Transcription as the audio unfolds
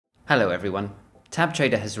Hello everyone.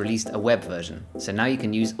 TabTrader has released a web version, so now you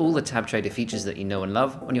can use all the TabTrader features that you know and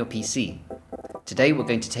love on your PC. Today we're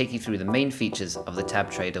going to take you through the main features of the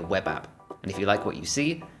TabTrader web app. And if you like what you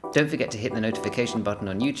see, don't forget to hit the notification button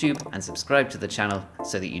on YouTube and subscribe to the channel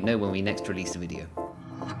so that you know when we next release a video.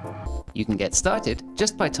 You can get started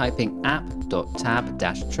just by typing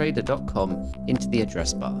app.tab-trader.com into the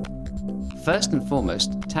address bar. First and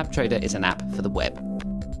foremost, TabTrader is an app for the web.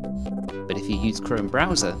 But if you use Chrome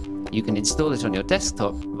browser, you can install it on your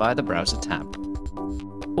desktop via the browser tab.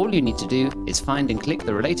 All you need to do is find and click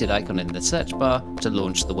the related icon in the search bar to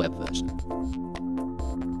launch the web version.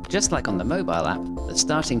 Just like on the mobile app, the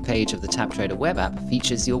starting page of the TabTrader web app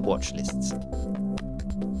features your watch lists.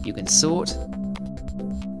 You can sort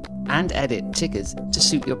and edit tickers to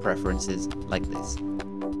suit your preferences like this.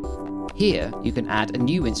 Here you can add a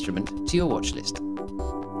new instrument to your watch list.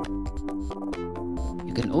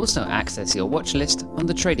 You can also access your watch list on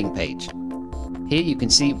the trading page. Here you can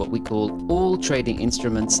see what we call all trading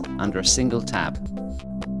instruments under a single tab.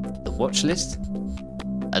 The watch list,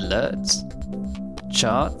 alerts,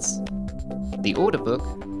 charts, the order book,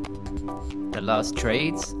 the last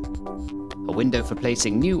trades, a window for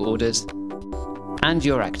placing new orders, and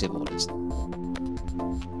your active orders.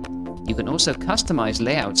 You can also customize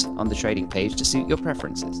layouts on the trading page to suit your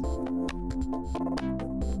preferences,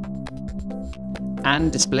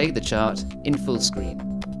 and display the chart in full screen.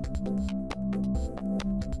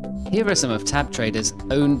 Here are some of TabTrader's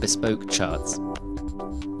own bespoke charts.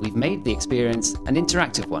 We've made the experience an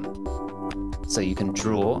interactive one, so you can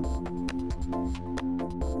draw,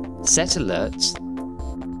 set alerts,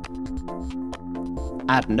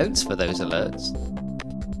 add notes for those alerts,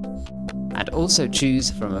 and also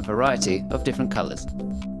choose from a variety of different colors.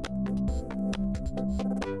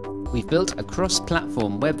 We've built a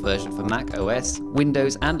cross-platform web version for Mac OS,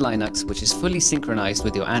 Windows and Linux which is fully synchronized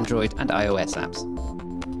with your Android and iOS apps.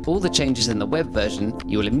 All the changes in the web version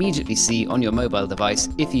you will immediately see on your mobile device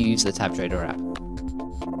if you use the TabTrader app.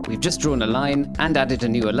 We've just drawn a line and added a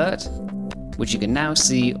new alert, which you can now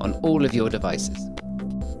see on all of your devices.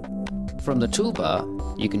 From the toolbar,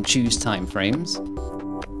 you can choose time frames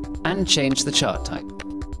and change the chart type.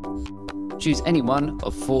 Choose any one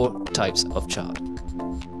of 4 types of chart.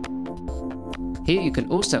 Here you can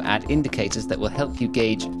also add indicators that will help you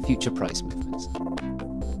gauge future price movements.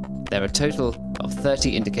 There are a total of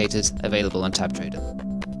 30 indicators available on TabTrader.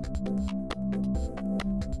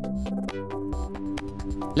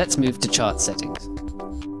 Let's move to chart settings.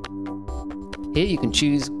 Here you can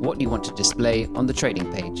choose what you want to display on the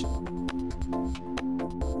trading page.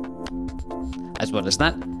 As well as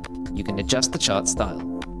that, you can adjust the chart style.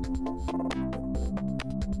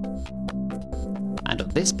 And on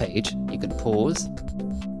this page, you can pause,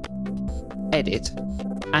 edit,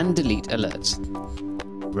 and delete alerts.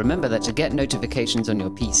 Remember that to get notifications on your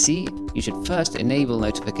PC, you should first enable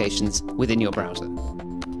notifications within your browser.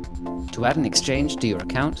 To add an exchange to your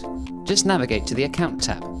account, just navigate to the Account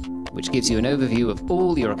tab, which gives you an overview of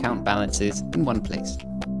all your account balances in one place.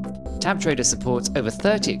 TabTrader supports over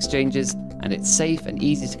 30 exchanges, and it's safe and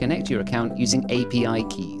easy to connect to your account using API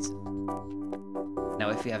keys. Now,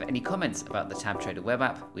 if you have any comments about the TabTrader web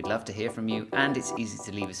app, we'd love to hear from you, and it's easy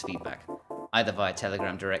to leave us feedback, either via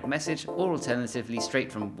Telegram direct message or alternatively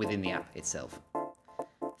straight from within the app itself.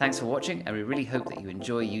 Thanks for watching, and we really hope that you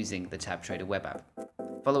enjoy using the TabTrader web app.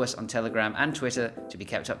 Follow us on Telegram and Twitter to be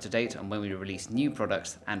kept up to date on when we release new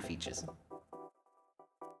products and features.